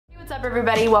What's up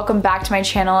everybody? Welcome back to my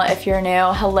channel if you're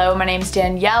new. Hello, my name's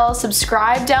Danielle.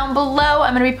 Subscribe down below.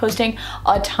 I'm gonna be posting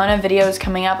a ton of videos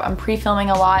coming up. I'm pre-filming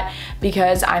a lot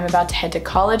because I'm about to head to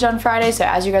college on Friday. So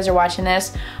as you guys are watching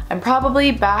this, I'm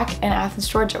probably back in Athens,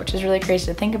 Georgia, which is really crazy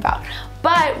to think about.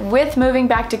 But with moving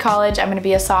back to college, I'm gonna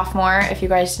be a sophomore, if you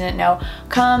guys didn't know,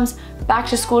 comes back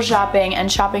to school shopping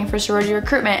and shopping for sorority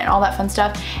recruitment and all that fun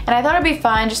stuff. And I thought it'd be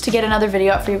fun just to get another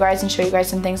video up for you guys and show you guys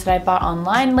some things that I bought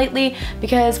online lately,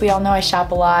 because we all know I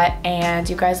shop a lot and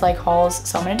you guys like hauls,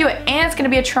 so I'm gonna do it. And it's gonna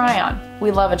be a try on. We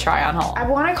love a try on haul. I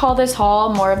wanna call this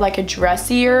haul more of like a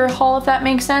dressier haul, if that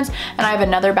makes sense. And I have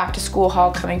another back to school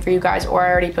haul coming for you guys, or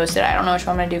I already posted it. I don't know which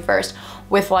one I'm gonna do first,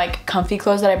 with like comfy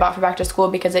clothes that I bought for back to school,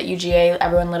 because at UGA,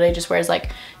 everyone literally just wears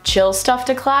like chill stuff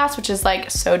to class, which is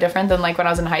like so different than like when I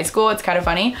was in high school. It's kind of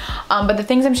funny. But the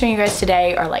things I'm showing you guys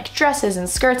today are like dresses and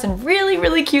skirts and really,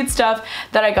 really cute stuff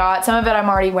that I got. Some of it I'm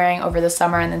already wearing over the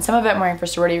summer, and then some of it I'm wearing for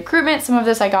sorority recruitment. Some of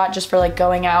this I got just for like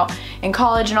going out in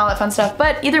college and all that fun stuff.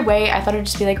 But either way, I thought it'd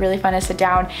just be like really fun to sit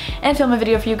down and film a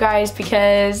video for you guys,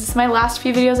 because it's my last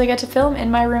few videos I get to film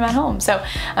in my room at home. So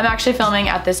I'm actually filming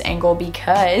at this angle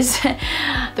because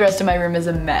the rest of my room is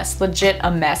a mess, legit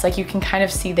a mess. Like you can kind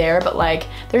of see there, but like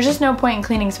there's just no point in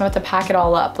cleaning, so I'm about to pack it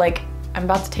all up. Like I'm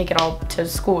about to take it all to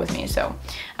school with me, so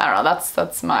I don't know,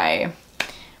 that's my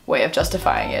way of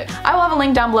justifying it. I will have a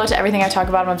link down below to everything I talk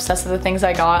about. I'm obsessed with the things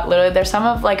I got. Literally, there's some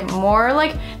of like more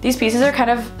like, these pieces are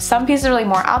kind of, some pieces are like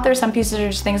more out there, some pieces are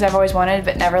just things I've always wanted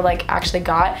but never like actually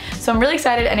got. So I'm really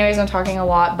excited. Anyways, I'm talking a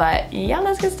lot, but yeah,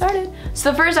 let's get started.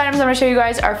 So the first items I'm gonna show you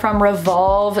guys are from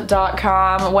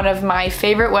revolve.com, one of my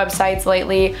favorite websites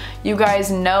lately. You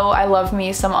guys know I love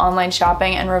me some online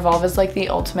shopping, and Revolve is like the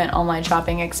ultimate online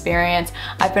shopping experience.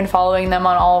 I've been following them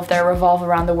on all of their Revolve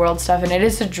around the world stuff, and it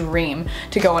is a dream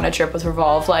to go on a trip with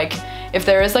Revolve. Like if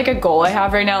there is like a goal I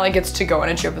have right now, like it's to go on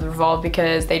a trip with Revolve,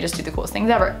 because they just do the coolest things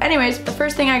ever. Anyways, the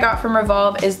first thing I got from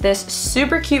Revolve is this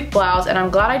super cute blouse, and I'm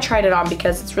glad I tried it on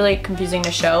because it's really confusing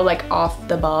to show like off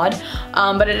the bod.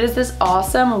 But it is this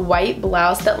awesome white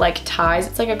blouse that like ties.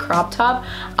 It's like a crop top.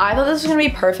 I thought this was gonna be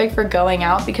perfect for going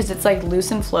out because it's like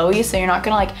loose and flowy, so you're not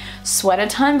gonna like sweat a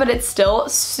ton, but it's still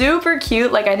super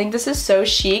cute. Like I think this is so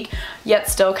chic, yet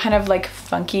still kind of like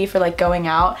funky for like going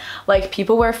out. Like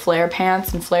people wear flare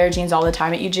pants and flare jeans all the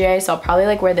time at UGA, so I'll probably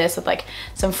like wear this with like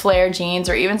some flare jeans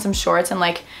or even some shorts and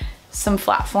like some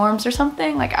platforms or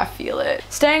something. Like I feel it.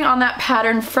 Staying on that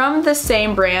pattern from the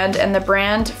same brand, and the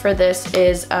brand for this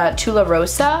is Tula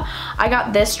Rosa. I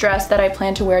got this dress that I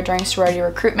plan to wear during sorority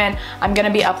recruitment. I'm gonna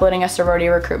be uploading a sorority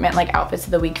recruitment like outfits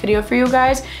of the week video for you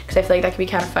guys, because I feel like that could be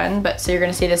kind of fun. But so you're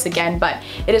gonna see this again, but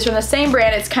it is from the same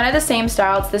brand. It's kind of the same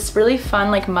style. It's this really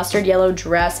fun like mustard yellow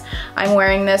dress. I'm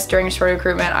wearing this during sorority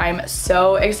recruitment. I'm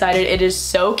so excited. It is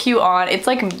so cute on. It's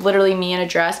like literally me in a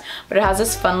dress, but it has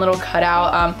this fun little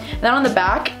cutout. And then on the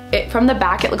back, from the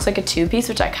back it looks like a two-piece,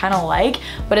 which I kind of like,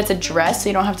 but it's a dress, so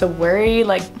you don't have to worry.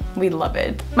 Like we love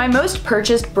it. My most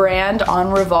purchased brand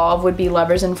on Revolve would be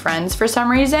Lovers and Friends for some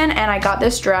reason, and I got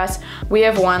this dress. We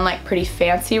have one like pretty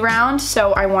fancy round,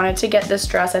 so I wanted to get this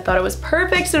dress. I thought it was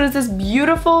perfect. So it was this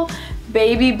beautiful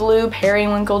baby blue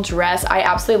periwinkle dress. I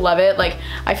absolutely love it. Like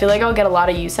I feel like I'll get a lot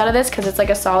of use out of this because it's like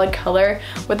a solid color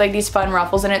with like these fun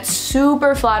ruffles, and it's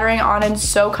super flattering on and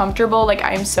so comfortable. Like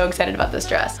I am so excited about this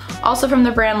dress. Also from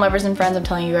the brand Lovers and Friends, I'm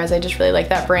telling you guys, I just really like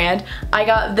that brand. I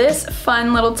got this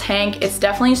fun little tank. It's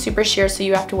definitely super sheer, so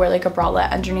you have to wear like a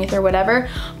bralette underneath or whatever,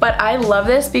 but I love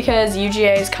this because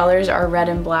UGA's colors are red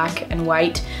and black and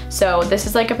white, so this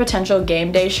is like a potential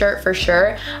game day shirt for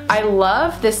sure. I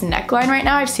love this neckline right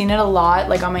now. I've seen it a lot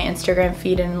like on my Instagram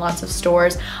feed and in lots of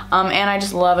stores, and I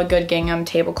just love a good gingham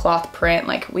tablecloth print.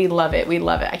 Like we love it, we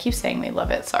love it. I keep saying we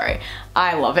love it, sorry.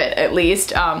 I love it at least.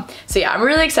 So yeah, I'm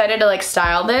really excited to like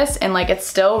style this, and like it's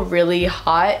still really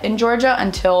hot in Georgia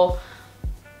until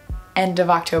end of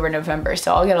October, November,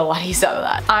 so I'll get a lot of use out of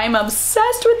that. I'm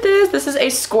obsessed with this. This is a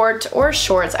skirt or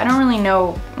shorts. I don't really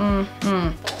know.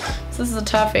 This is a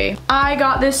toughie. I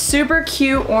got this super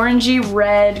cute orangey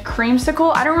red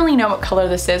creamsicle. I don't really know what color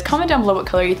this is. Comment down below what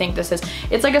color you think this is.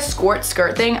 It's like a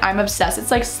skirt thing. I'm obsessed. It's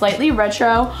like slightly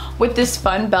retro with this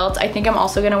fun belt. I think I'm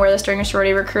also gonna wear this during a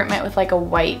sorority recruitment with like a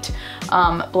white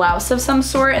blouse of some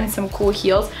sort and some cool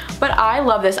heels. But I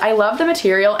love this. I love the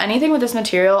material. Anything with this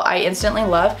material I instantly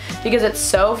love because it's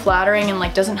so flattering and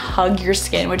like doesn't hug your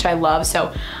skin, which I love.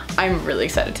 So I'm really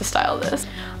excited to style this.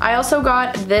 I also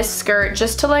got this skirt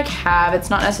just to like have,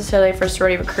 it's not necessarily for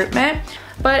sorority recruitment,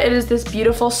 but it is this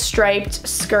beautiful striped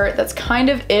skirt that's kind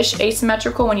of ish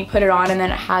asymmetrical when you put it on, and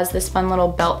then it has this fun little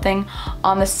belt thing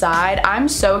on the side. I'm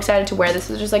so excited to wear this.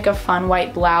 It's just like a fun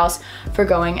white blouse for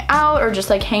going out or just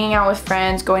like hanging out with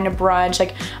friends, going to brunch.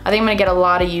 Like, I think I'm gonna get a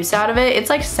lot of use out of it. It's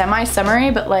like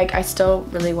semi-summery, but like I still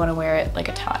really want to wear it like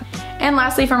a ton. And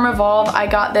lastly, from Revolve, I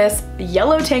got this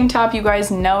yellow tank top. You guys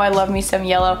know I love me some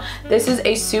yellow. This is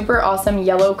a super awesome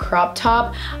yellow crop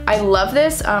top. I love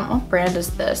this. What brand is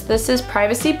this? This is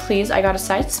Privacy Please. I got a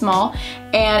size small,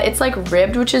 and it's like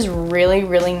ribbed, which is really,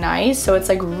 really nice. So it's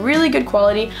like really good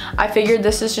quality. I figured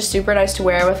this is just super nice to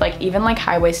wear with like even like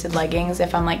high-waisted leggings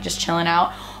if I'm like just chilling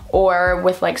out, or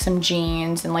with like some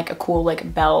jeans and like a cool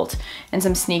like belt and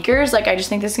some sneakers. Like, I just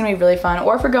think this is gonna be really fun,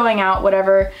 or for going out,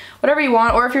 whatever you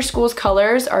want, or if your school's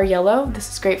colors are yellow,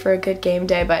 this is great for a good game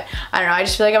day. But I don't know, I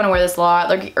just feel like I'm gonna wear this a lot,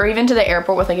 like, or even to the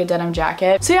airport with like a denim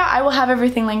jacket. So yeah, I will have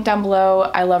everything linked down below.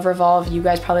 I love Revolve. You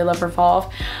guys probably love Revolve.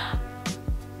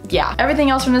 Yeah, everything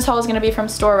else from this haul is gonna be from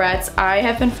Storerettes. I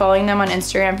have been following them on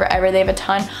Instagram forever. They have a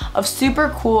ton of super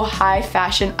cool high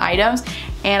fashion items,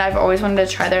 and I've always wanted to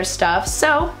try their stuff. So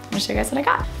I'm gonna show you guys what I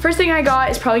got. First thing I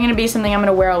got is probably gonna be something I'm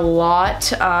gonna wear a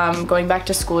lot going back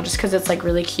to school, just because it's like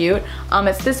really cute.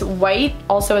 It's this white,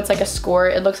 also it's like a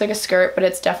skirt. It looks like a skirt, but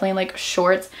it's definitely like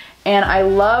shorts. And I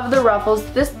love the ruffles.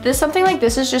 Something like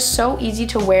this is just so easy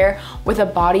to wear with a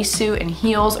bodysuit and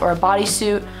heels, or a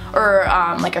bodysuit, or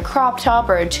like a crop top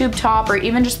or a tube top, or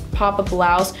even just pop a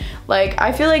blouse. Like,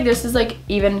 I feel like this is like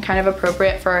even kind of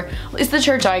appropriate for, at least the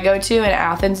church I go to in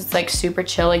Athens. It's like super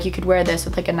chill. Like, you could wear this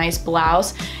with like a nice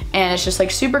blouse, and it's just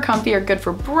like super comfy, or good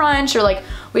for brunch, or like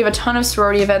we have a ton of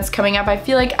sorority events coming up. I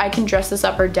feel like I can dress this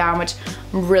up or down, which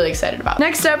I'm really excited about.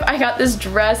 Next up, I got this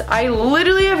dress. I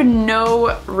literally have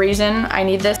no reason I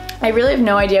need this. I really have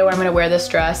no idea when I'm gonna wear this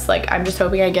dress. Like, I'm just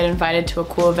hoping I get invited to a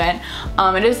cool event.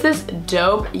 It is this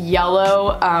dope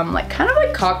yellow, like kind of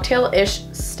like cocktail-ish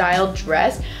style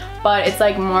dress, but it's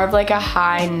like more of like a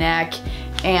high neck,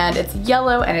 and it's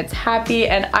yellow and it's happy,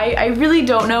 and I really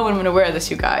don't know when I'm gonna wear this,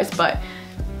 you guys, but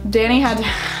Danny had to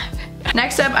have it.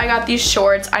 Next up, I got these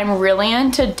shorts. I'm really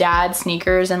into dad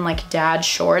sneakers and like dad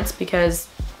shorts because,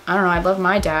 I don't know, I love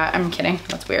my dad. I'm kidding,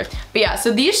 that's weird. But yeah,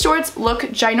 so these shorts look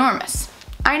ginormous.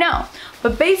 I know,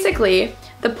 but basically,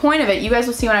 the point of it, you guys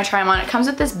will see when I try them on, it comes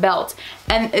with this belt,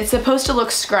 and it's supposed to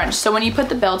look scrunched. So when you put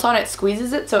the belt on, it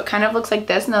squeezes it, so it kind of looks like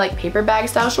this, and they're like paper bag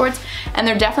style shorts, and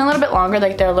they're definitely a little bit longer,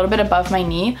 like they're a little bit above my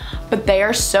knee, but they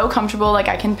are so comfortable. Like,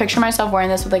 I can picture myself wearing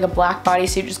this with like a black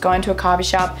bodysuit, just going to a coffee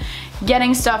shop,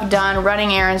 getting stuff done,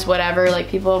 running errands, whatever. Like,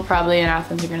 people probably in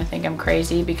Athens are gonna think I'm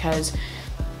crazy because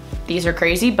these are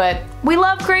crazy, but we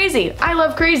love crazy. I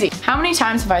love crazy. How many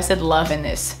times have I said love in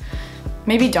this?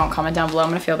 Maybe don't comment down below, I'm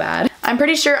gonna feel bad. I'm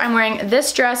pretty sure I'm wearing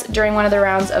this dress during one of the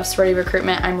rounds of sorority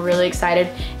recruitment. I'm really excited.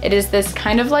 It is this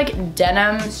kind of like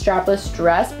denim strapless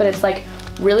dress, but it's like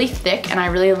really thick, and I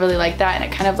really, really like that, and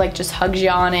it kind of like just hugs you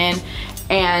on in,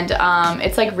 and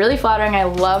it's like really flattering. I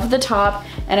love the top,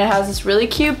 and it has this really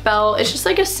cute belt. It's just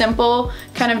like a simple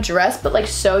kind of dress, but like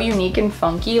so unique and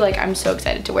funky. Like, I'm so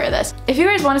excited to wear this. If you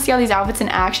guys want to see all these outfits in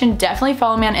action, definitely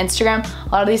follow me on Instagram. A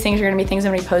lot of these things are going to be things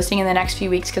I'm going to be posting in the next few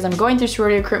weeks because I'm going through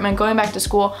sorority recruitment, going back to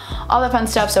school, all that fun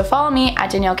stuff. So follow me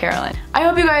at Danielle Carolyn. I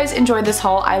hope you guys enjoyed this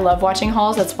haul. I love watching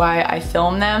hauls. That's why I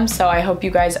film them. So I hope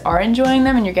you guys are enjoying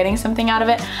them and you're getting something out of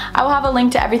it. I will have a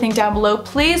link to everything down below.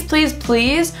 Please, please,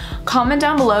 please comment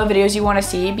down below videos you want to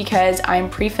see because I'm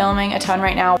pre-filming a ton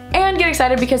right now. And get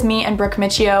excited because me and Brooke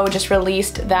Michio just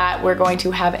released that we're going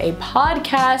to have a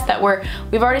podcast that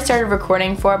we've already started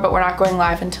recording for, but we're not going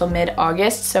live until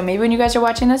mid-August. So maybe when you guys are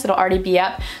watching this, it'll already be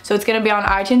up. So it's gonna be on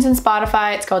iTunes and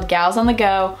Spotify. It's called Gals on the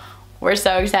Go. We're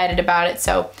so excited about it.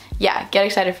 So yeah, get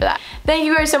excited for that. Thank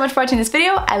you guys so much for watching this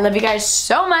video. I love you guys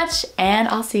so much, and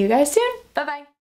I'll see you guys soon. Bye-bye.